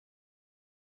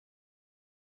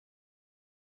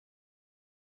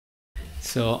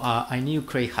So I knew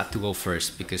Craig had to go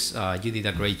first because you did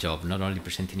a great job, not only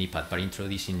presenting AMYPAD, but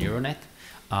introducing Neuronet.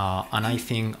 And I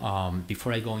think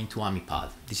before I go into AMYPAD,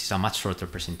 this is a much shorter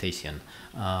presentation.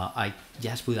 I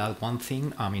just would add one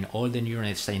thing. I mean, all the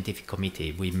Neuronet scientific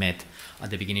committee, we met at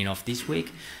the beginning of this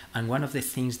week. And one of the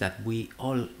things that we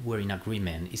all were in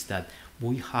agreement is that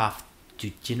we have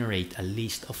to generate a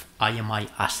list of IMI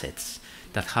assets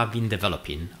that have been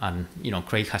developing, and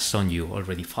Craig has shown you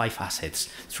already 5 assets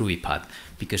through AMYPAD,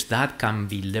 because that can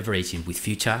be leveraging with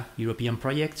future European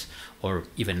projects or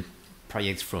even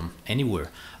projects from anywhere,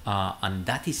 and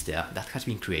that is there, that has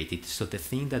been created. So the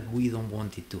thing that we don't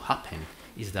want it to happen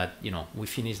is that we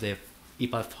finish the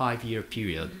AMYPAD 5-year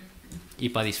period,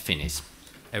 AMYPAD is finished,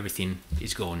 everything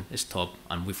is gone, stop,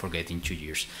 and we forget in 2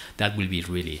 years. That will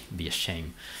really be a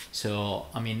shame. So,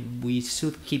 I mean, we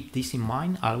should keep this in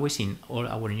mind always in all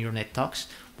our Neuronet talks.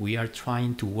 We are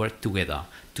trying to work together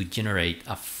to generate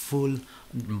a full,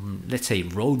 let's say,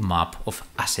 roadmap of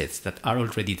assets that are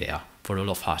already there for all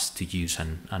of us to use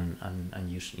and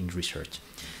use in research.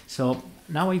 So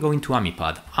now I go into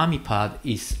AMYPAD. AMYPAD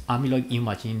is amyloid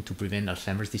imaging to prevent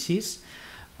Alzheimer's disease.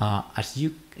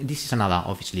 This is another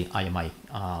obviously IMI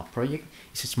project.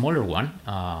 It's a smaller one,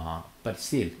 but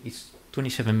still it's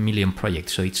 27 million project,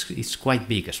 so it's quite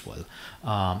big as well.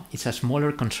 It's a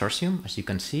smaller consortium, as you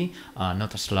can see,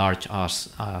 not as large as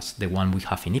the one we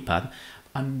have in AMYPAD,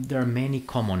 and there are many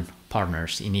common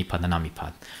partners in AMYPAD and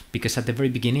AMYPAD, because at the very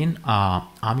beginning,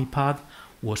 AMYPAD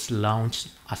was launched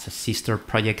as a sister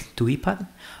project to AMYPAD,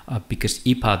 because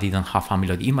AMYPAD didn't have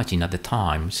amyloid imaging at the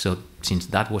time. So since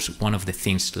that was one of the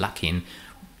things lacking,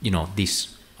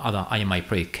 this other IMI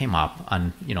project came up,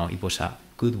 and it was a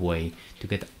good way to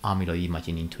get amyloid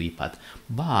imaging into AMYPAD.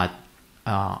 But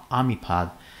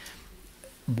AMYPAD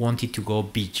wanted to go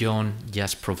beyond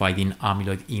just providing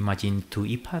amyloid imaging to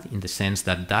AMYPAD, in the sense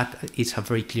that that is a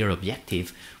very clear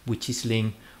objective, which is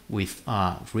linked with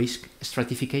risk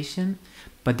stratification.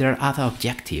 But there are other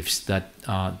objectives that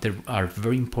are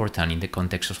very important in the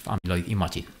context of amyloid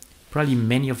imaging. Probably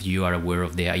many of you are aware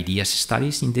of the IDEAS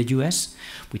studies in the US,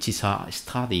 which is a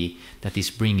study that is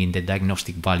bringing the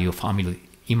diagnostic value of amyloid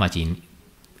imaging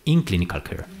in clinical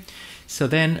care. So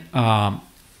then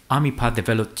AMYPAD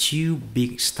developed 2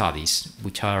 big studies,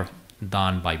 which are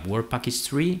done by Work Package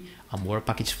 3 and Work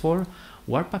Package 4.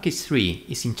 Work Package 3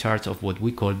 is in charge of what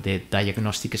we call the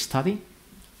diagnostic study,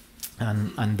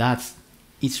 and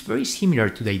it's very similar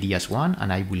to the IDEAS one,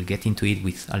 and I will get into it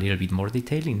with a little bit more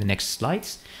detail in the next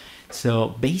slides. So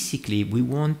basically, we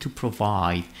want to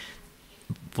provide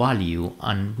value,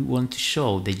 and we want to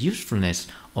show the usefulness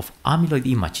of amyloid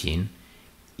imaging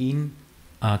in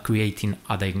creating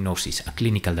a diagnosis, a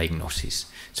clinical diagnosis.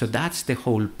 So that's the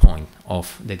whole point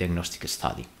of the diagnostic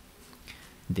study.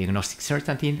 Diagnostic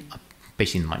certainty,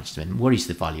 patient management. What is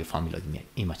the value of amyloid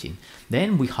imaging?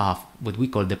 Then we have what we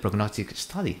call the prognostic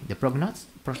study. The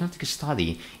prognostic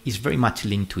study is very much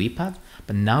linked to AMYPAD,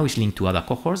 but now it's linked to other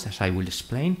cohorts, as I will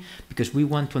explain, because we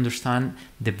want to understand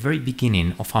the very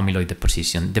beginning of amyloid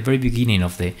deposition, the very beginning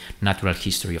of the natural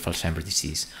history of Alzheimer's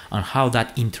disease, and how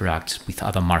that interacts with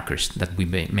other markers that we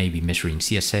may be measuring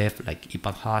CSF, like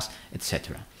AMYPAD has,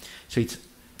 etc. So it's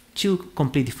 2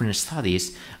 completely different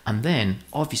studies, and then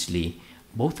obviously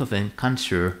both of them can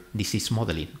share disease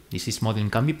modeling. Disease modeling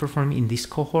can be performed in this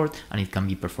cohort, and it can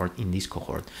be performed in this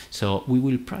cohort. So we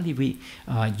will probably be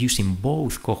using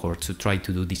both cohorts to try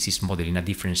to do disease modeling at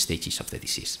different stages of the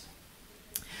disease.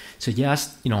 So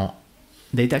just,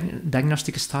 the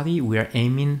diagnostic study, we are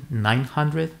aiming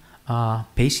 900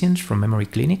 patients from memory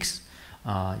clinics.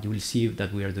 You will see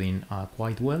that we are doing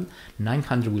quite well.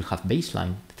 900 will have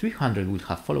baseline, 300 will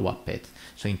have follow-up PET.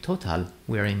 So in total,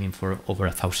 we are aiming for over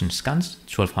 1,000 scans,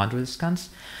 1,200 scans.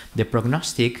 The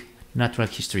prognostic natural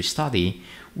history study,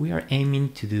 we are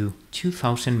aiming to do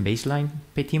 2,000 baseline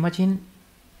PET imaging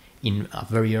in a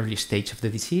very early stage of the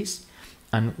disease,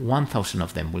 and 1,000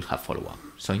 of them will have follow-up.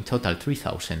 So in total,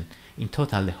 3,000. In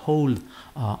total, the whole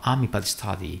AMYPAD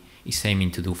study is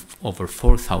aiming to do over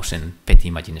 4,000 PET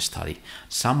imaging study.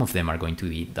 Some of them are going to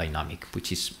be dynamic,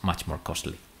 which is much more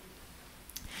costly.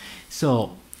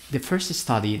 So the first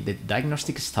study, the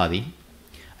diagnostic study,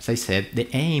 as I said, the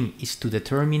aim is to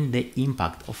determine the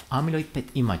impact of amyloid PET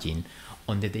imaging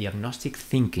on the diagnostic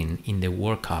thinking in the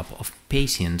workup of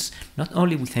patients, not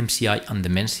only with MCI and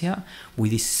dementia. We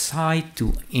decide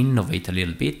to innovate a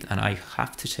little bit, and I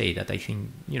have to say that I think,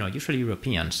 usually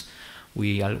Europeans,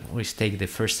 we always take the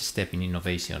first step in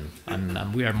innovation,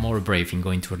 and we are more brave in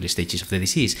going to early stages of the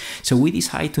disease. So we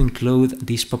decide to include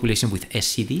this population with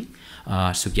SCD,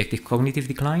 subjective cognitive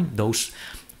decline, those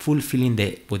fulfilling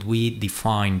what we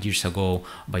defined years ago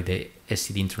by the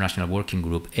SCD International Working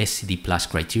Group, SCD plus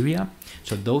criteria.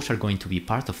 So those are going to be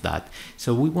part of that.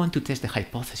 So we want to test the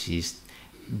hypothesis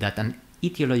that an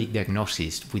etiologic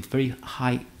diagnosis with very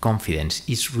high confidence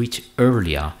is reached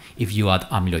earlier if you add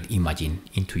amyloid imaging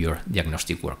into your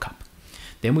diagnostic workup.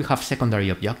 Then we have secondary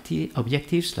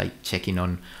objectives like checking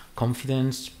on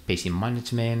confidence, patient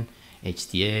management,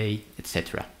 HTA,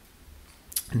 etc.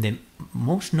 And the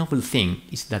most novel thing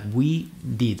is that we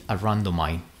did a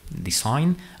randomized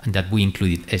design and that we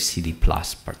included SCD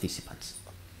plus participants.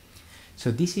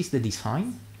 So this is the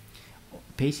design.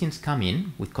 Patients come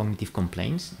in with cognitive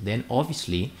complaints, then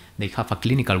obviously they have a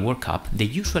clinical workup, the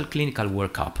usual clinical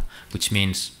workup, which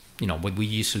means, what we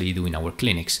usually do in our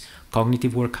clinics,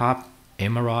 cognitive workup,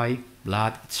 MRI,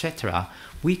 blood, etc.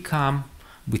 We come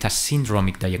with a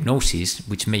syndromic diagnosis,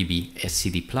 which may be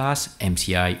SCD plus,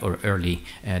 MCI, or early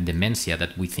dementia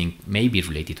that we think may be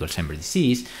related to Alzheimer's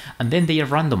disease, and then they are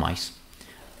randomized.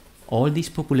 All this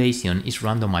population is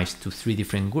randomized to 3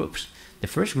 different groups. The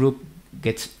first group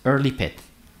gets early PET.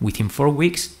 Within 4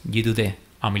 weeks, you do the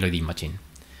amyloid imaging.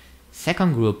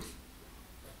 Second group,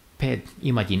 PET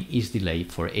imaging is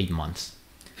delayed for 8 months.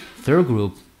 Third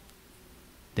group,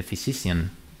 the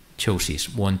physician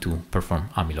want to perform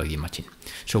amyloid imaging.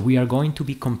 So we are going to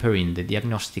be comparing the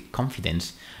diagnostic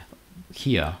confidence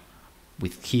here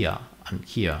with here and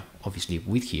here, obviously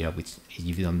with here, which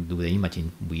if you don't do the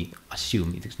imaging, we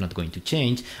assume it is not going to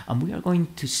change. And we are going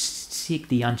to seek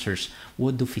the answers.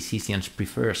 What do physicians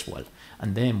prefer as well?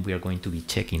 And then we are going to be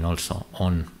checking also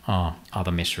on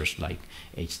other measures like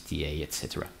HTA,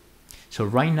 etc. So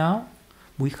right now,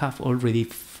 we have already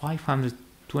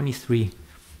 523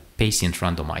 patients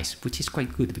randomized, which is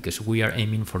quite good because we are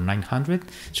aiming for 900.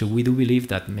 So we do believe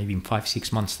that maybe in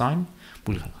 5-6 months time,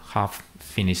 we'll have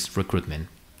finished recruitment.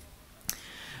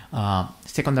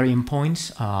 Secondary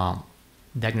endpoints,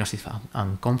 diagnosis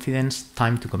and confidence,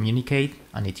 time to communicate,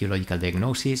 and etiological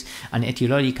diagnosis. And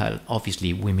etiological,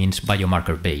 obviously, we means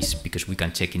biomarker based because we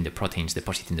can check in the proteins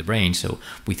deposited in the brain. So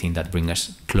we think that brings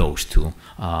us close to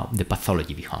the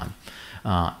pathology behind.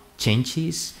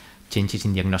 Changes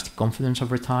in diagnostic confidence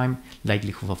over time,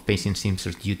 likelihood of patient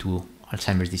symptoms due to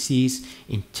Alzheimer's disease,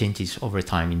 in changes over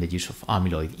time in the use of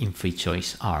amyloid in free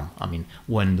choice arm. I mean,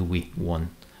 when do we want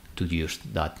to use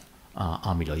that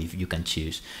amyloid if you can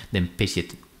choose? Then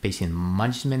patient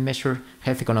management measure,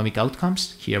 health economic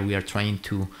outcomes. Here we are trying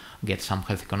to get some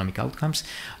health economic outcomes.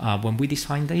 When we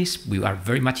design this, we are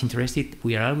very much interested.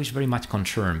 We are always very much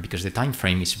concerned because the time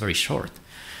frame is very short.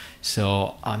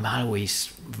 So I'm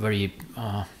always very...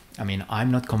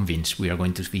 I'm not convinced we are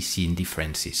going to be seeing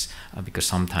differences because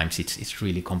sometimes it's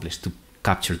really complex to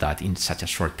capture that in such a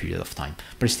short period of time.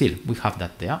 But still, we have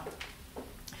that there.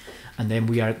 And then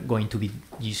we are going to be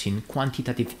using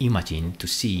quantitative imaging to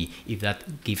see if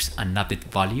that gives an added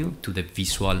value to the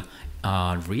visual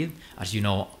read. As you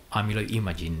know, amyloid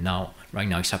imaging right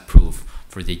now is approved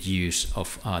for the use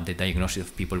of the diagnosis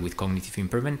of people with cognitive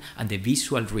impairment, and the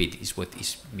visual read is what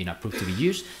is being approved to be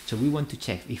used. So we want to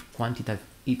check if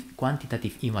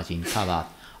quantitative imaging can add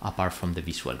apart from the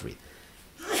visual read.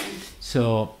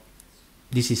 So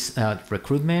this is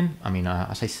recruitment.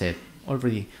 As I said,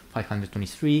 already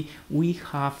 523. We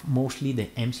have mostly the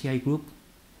MCI group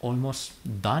almost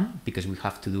done because we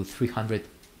have to do 300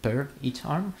 per each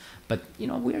arm, but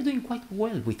we are doing quite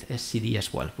well with SCD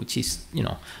as well, which is,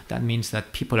 that means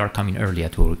that people are coming earlier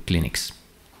to our clinics.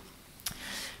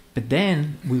 But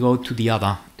then we go to the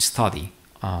other study.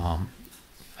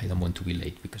 I don't want to be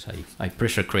late because I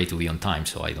pressure create to be on time,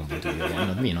 so I don't want to be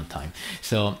not being on time.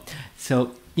 So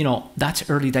that's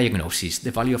early diagnosis,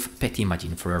 the value of PET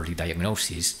imaging for early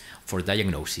diagnosis,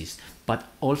 but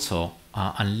also,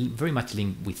 and very much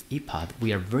linked with EPAD,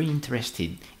 we are very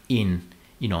interested in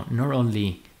not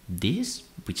only this,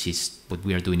 which is what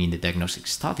we are doing in the diagnostic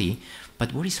study,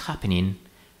 but what is happening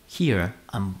here,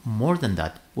 and more than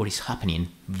that, what is happening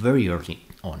very early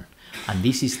on. And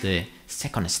this is the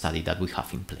second study that we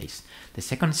have in place. The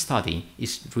second study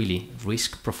is really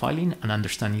risk profiling and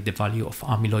understanding the value of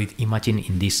amyloid imaging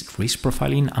in this risk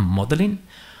profiling and modeling.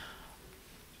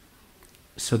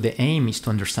 So the aim is to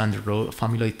understand the role of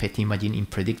amyloid PET imaging in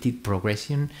predicted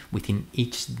progression within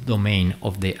each domain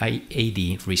of the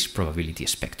AD risk probability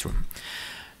spectrum.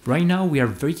 Right now, we are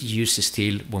very used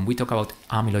still when we talk about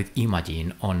amyloid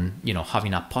imaging on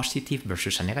having a positive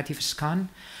versus a negative scan.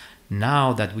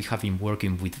 Now that we have been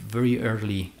working with very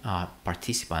early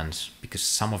participants, because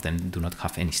some of them do not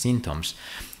have any symptoms,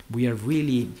 we are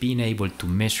really being able to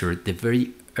measure the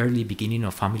very early beginning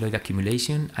of amyloid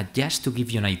accumulation. And just to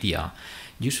give you an idea,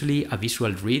 Usually a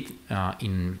visual read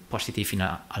in positive in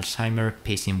an Alzheimer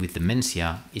patient with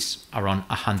dementia is around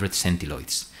 100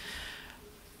 centiloids.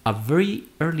 A very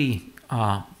early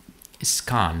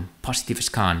scan, positive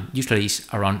scan, usually is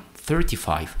around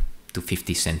 35 to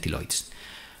 50 centiloids.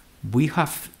 We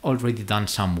have already done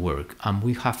some work and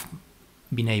we have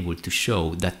been able to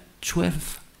show that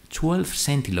 12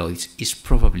 centiloids is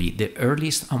probably the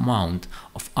earliest amount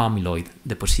of amyloid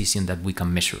deposition that we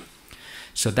can measure.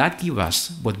 So that gives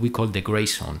us what we call the gray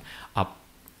zone, a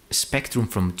spectrum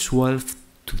from 12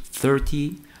 to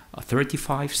 30,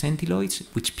 35 centiloids,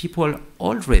 which people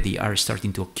already are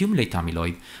starting to accumulate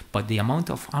amyloid, but the amount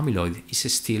of amyloid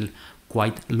is still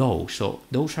quite low. So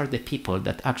those are the people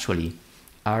that actually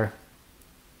are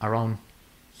around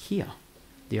here.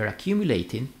 They are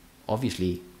accumulating,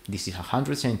 obviously this is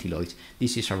 100 centiloids,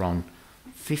 this is around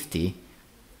 50,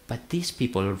 but these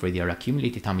people already are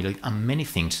accumulated amyloid and many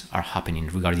things are happening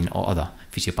regarding other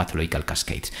physiopathological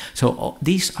cascades. So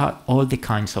these are all the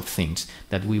kinds of things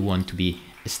that we want to be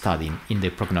studying in the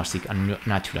prognostic and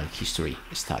natural history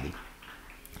study.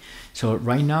 So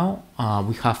right now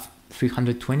we have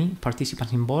 320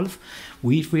 participants involved.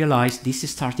 We realized this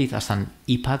started as an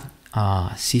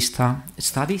EPAD sister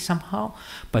study somehow,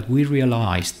 but we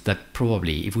realized that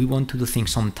probably if we want to do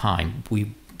things on time,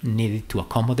 we needed to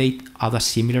accommodate other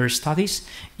similar studies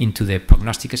into the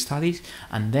prognostic studies,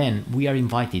 and then we are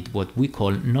invited what we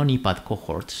call non-EPAD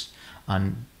cohorts,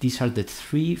 and these are the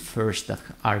three first that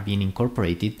are being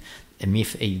incorporated: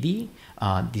 AMYPAD,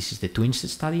 this is the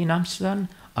twins study in Amsterdam,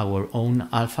 our own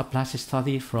Alpha Plus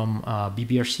study from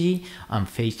BBRC, and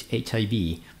Phage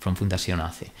HIV from Fundación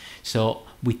ACE. So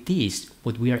with this,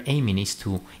 what we are aiming is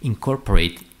to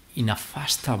incorporate in a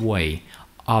faster way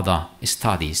other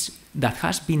studies that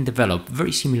has been developed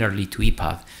very similarly to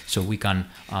EPAD, so we can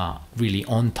really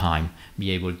on time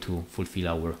be able to fulfill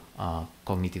our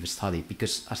cognitive study.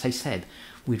 Because as I said,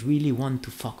 we really want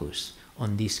to focus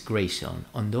on this gray zone,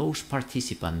 on those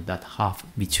participants that have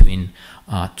between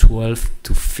 12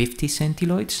 to 50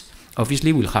 centiloids.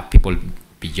 Obviously, we'll have people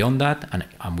beyond that, and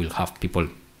we'll have people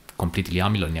completely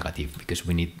amyloid negative, because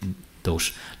we need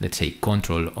those, let's say,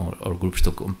 control or groups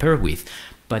to compare with.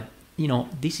 But you know,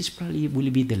 this is probably will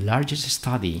be the largest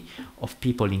study of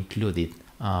people included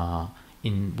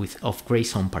of gray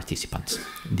zone participants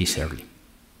this early.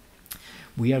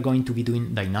 We are going to be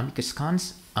doing dynamic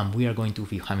scans, and we are going to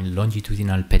be having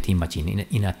longitudinal PET imaging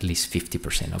in at least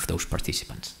 50% of those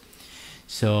participants.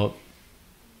 So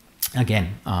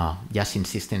again, just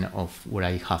insisting of what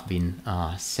I have been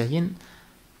saying.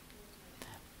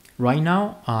 Right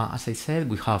now, as I said,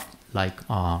 we have like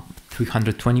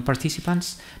 320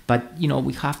 participants, but you know,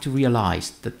 we have to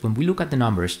realize that when we look at the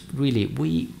numbers, really,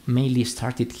 we mainly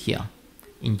started here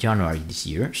in January this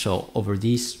year. So over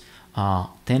these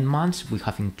 10 months, we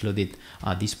have included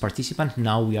these participants.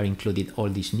 Now we are included all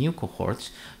these new cohorts.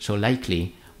 So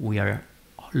likely we are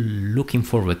looking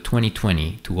forward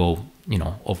 2020 to go, you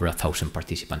know, over 1,000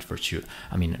 participants for sure.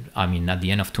 I mean, at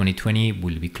the end of 2020,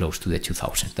 we'll be close to the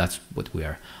 2,000. That's what we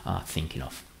are thinking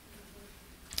of.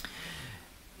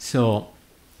 So,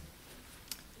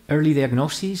 early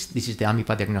diagnosis. This is the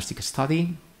AMYPAD diagnostic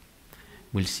study.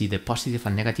 We'll see the positive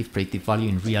and negative predictive value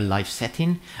in real life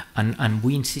setting, and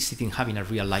we insisted in having a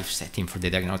real life setting for the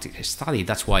diagnostic study.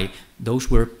 That's why those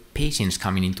were patients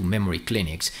coming into memory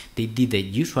clinics. They did the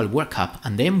usual workup,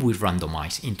 and then we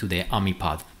randomized into the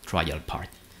AMYPAD trial part.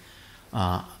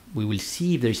 We will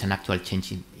see if there is an actual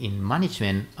change in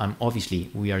management, and obviously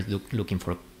we are looking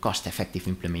for cost-effective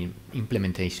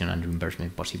implementation and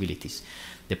reimbursement possibilities.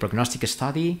 The prognostic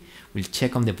study will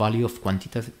check on the value of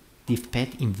quantitative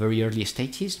PET in very early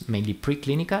stages, mainly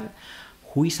preclinical,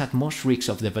 who is at most risk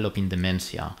of developing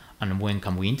dementia, and when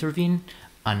can we intervene,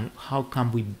 and how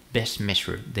can we best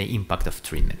measure the impact of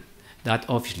treatment. That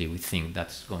obviously we think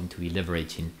that's going to be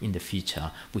leveraging in the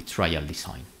future with trial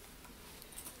design.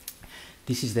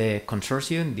 This is the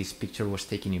consortium. This picture was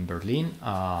taken in Berlin.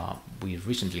 We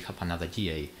recently have another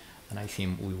GA, and I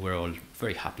think we were all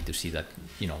very happy to see that,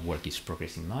 you know, work is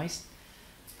progressing nice.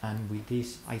 And with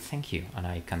this, I thank you, and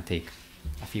I can take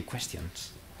a few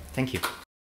questions. Thank you.